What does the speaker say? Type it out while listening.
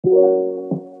Hey,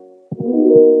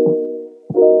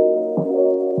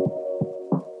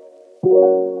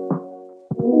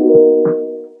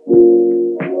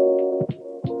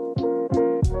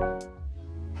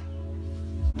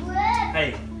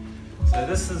 so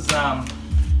this is an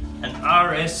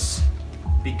RS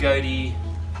Bigotti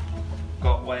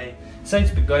Gotway. Say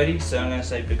it's Bigotti, so I'm going to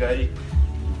say Bigotti.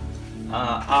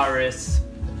 RS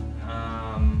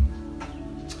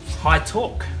high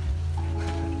torque.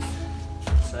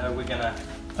 So we're going to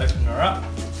open her up.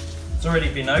 It's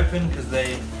already been opened because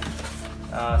they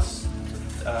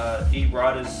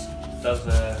E-Riders does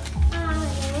a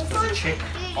check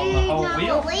on the whole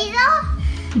wheel.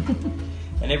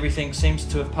 And everything seems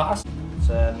to have passed.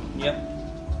 So yep.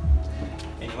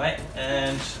 Anyway,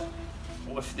 and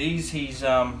with these he's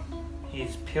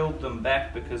peeled them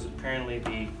back because apparently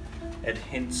the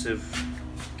adhesive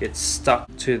gets stuck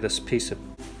to this piece of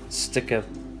sticker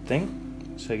thing.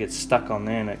 So it gets stuck on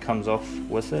there and it comes off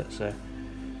with it. So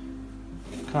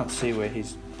I can't see where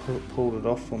he's pulled it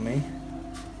off for me.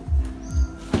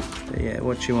 But yeah,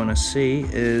 what you want to see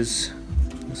is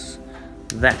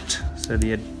that. So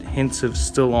the adhesive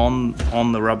still on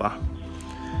the rubber,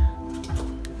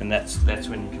 and that's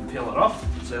when you can peel it off.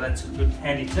 So that's a good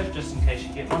handy tip just in case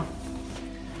you get one.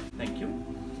 Thank you.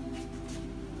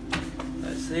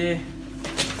 That's there,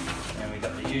 and we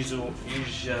got the usual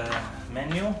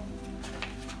manual,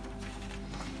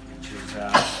 which is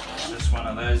just one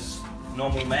of those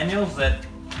normal manuals that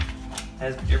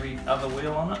has every other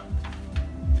wheel on it.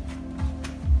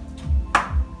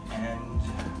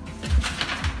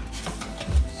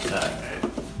 So,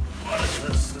 what is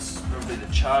this? This is probably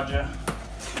the charger.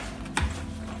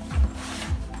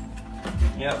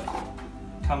 Yep,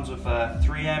 comes with a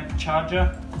 3 amp charger,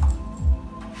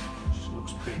 which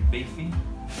looks pretty beefy.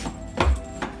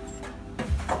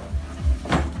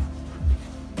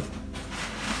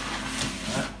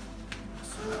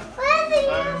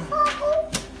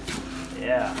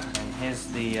 Yeah, and here's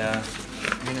the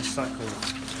unicycle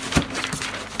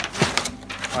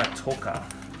high torquer.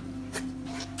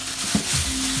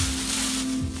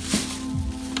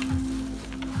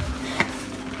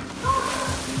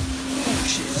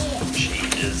 She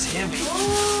is heavy.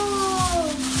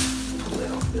 Pull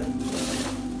that off there.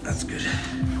 That's good.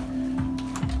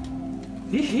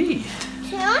 Hee.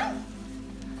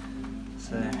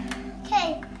 So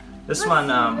this one,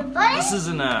 this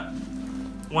isn't a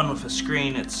one with a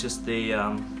screen. It's just the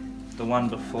one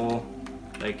before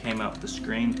they came out with the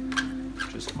screen,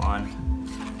 which is fine.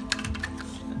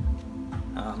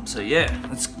 So yeah,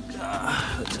 let's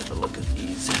have a look at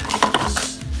these.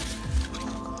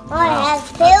 Oh, it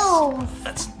has pills.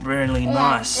 That's really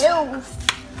nice.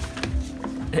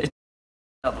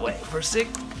 Other way for a sec.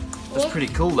 That's pretty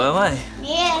cool though, eh?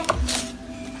 Yeah.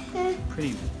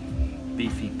 Pretty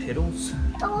beefy pedals.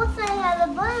 It also has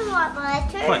a button right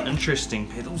there too. Quite interesting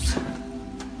pedals.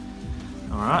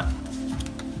 Alright.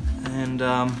 And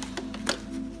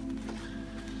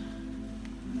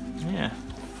yeah,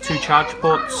 2 charge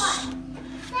ports.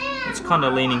 It's kind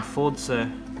of leaning forward, so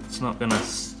it's not gonna,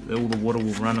 all the water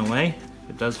will run away. If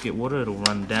it does get water, it'll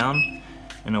run down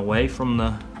and away from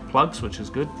the plugs, which is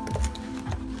good.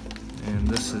 And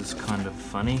this is kind of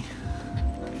funny.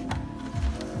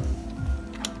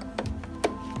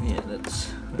 Yeah,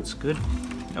 that's good.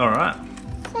 Alright.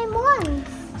 Same one.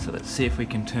 So let's see if we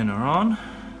can turn her on.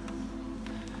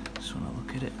 Just want to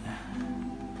look at it.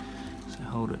 So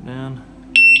hold it down.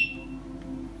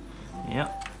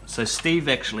 Yep. So Steve,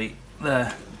 actually,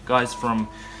 the guys from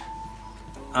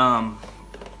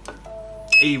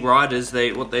E-Riders,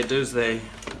 what they do is they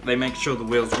make sure the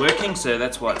wheel's working. So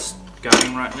that's why it's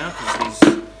going right now,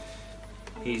 because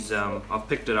he's I've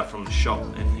picked it up from the shop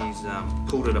and he's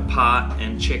pulled it apart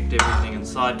and checked everything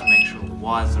inside to make sure all the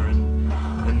wires are in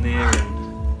there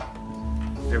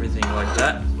and everything like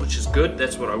that, which is good.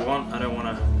 That's what I want. I don't want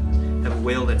to have a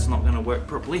wheel that's not going to work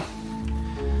properly.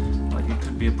 Like it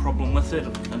could be a problem with it,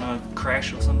 and a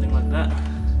crash or something like that.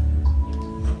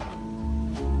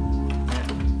 Yeah.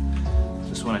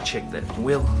 Just want to check that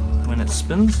wheel when it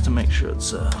spins to make sure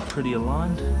it's pretty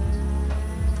aligned.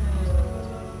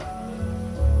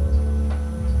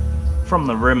 From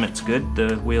the rim it's good,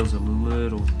 the wheels are a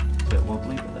little bit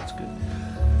wobbly, but that's good.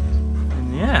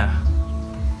 And yeah,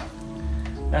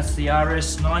 that's the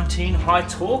RS19 high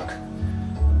torque.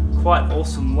 Quite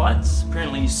awesome lights.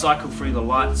 Apparently you cycle through the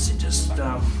lights, you just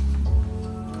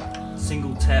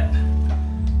single tap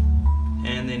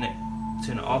and then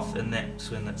turn it off, and that's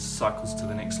when it cycles to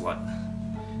the next light.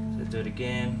 So do it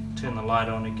again, turn the light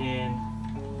on again,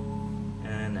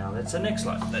 and now that's the next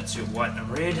light. That's your white and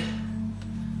red.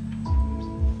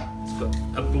 got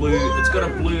a blue. It's got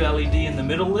a blue LED in the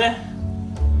middle there.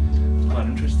 It's quite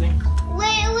interesting.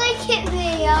 Wait, look at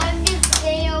me. I'm just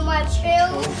sitting on my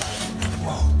trolley.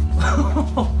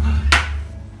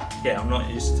 Yeah, I'm not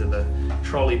used to the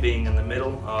trolley being in the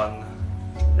middle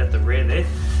at the rear there.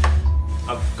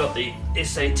 I've got the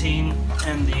S18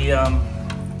 and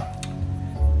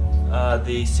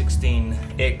the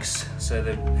 16X, so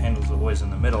the handles are always in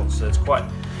the middle, so it's quite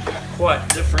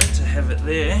different to have it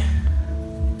there.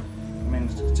 I mean,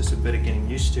 it's just a bit of getting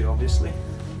used to, obviously.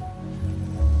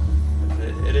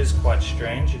 It is quite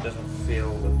strange. It doesn't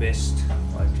feel the best,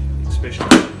 like, especially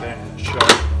when you're going in the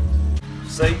shop.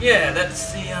 So yeah,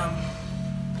 that's the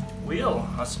wheel.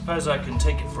 I suppose I can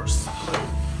take it for a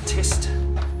test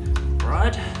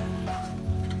ride.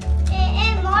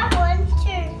 And my one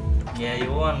too. Yeah,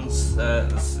 your one's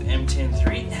this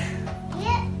M103.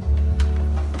 Yeah.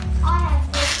 I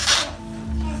have this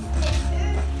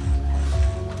too.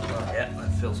 Oh yeah,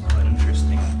 that feels quite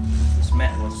interesting. This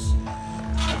mat was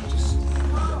just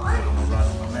right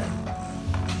on the mat.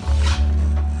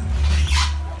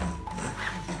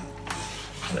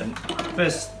 So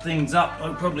first things up,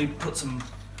 I'll probably put some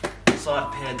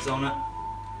side pads on it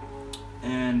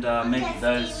and maybe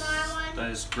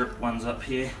those grip ones up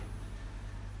here,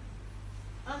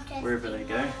 wherever they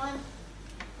go.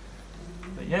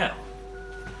 But yeah,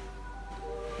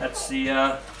 that's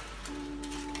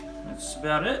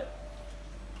about it.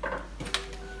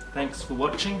 Thanks for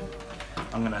watching.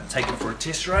 I'm gonna take it for a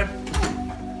test ride.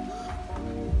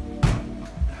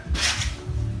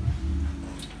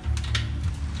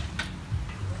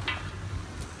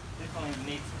 Definitely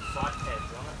need some side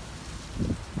pads on it.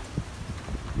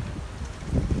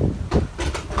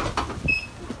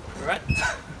 Alright.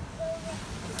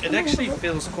 It actually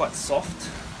feels quite soft.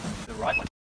 The right one.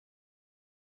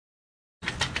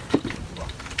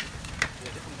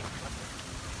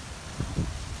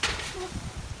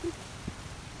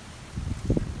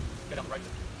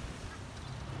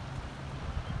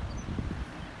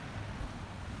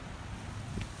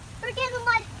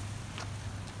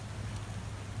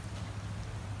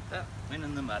 That went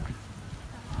in the mud.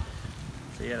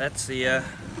 So yeah, that's the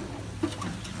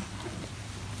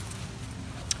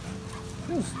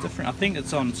feels different. I think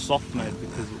it's on soft mode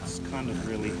because it's kind of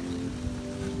really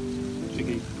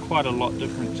actually quite a lot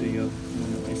different to your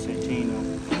S18 or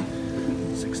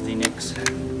 16X.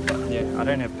 But yeah, I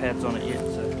don't have pads on it yet,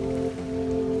 so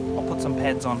I'll put some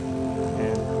pads on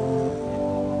and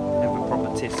have a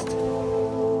proper test.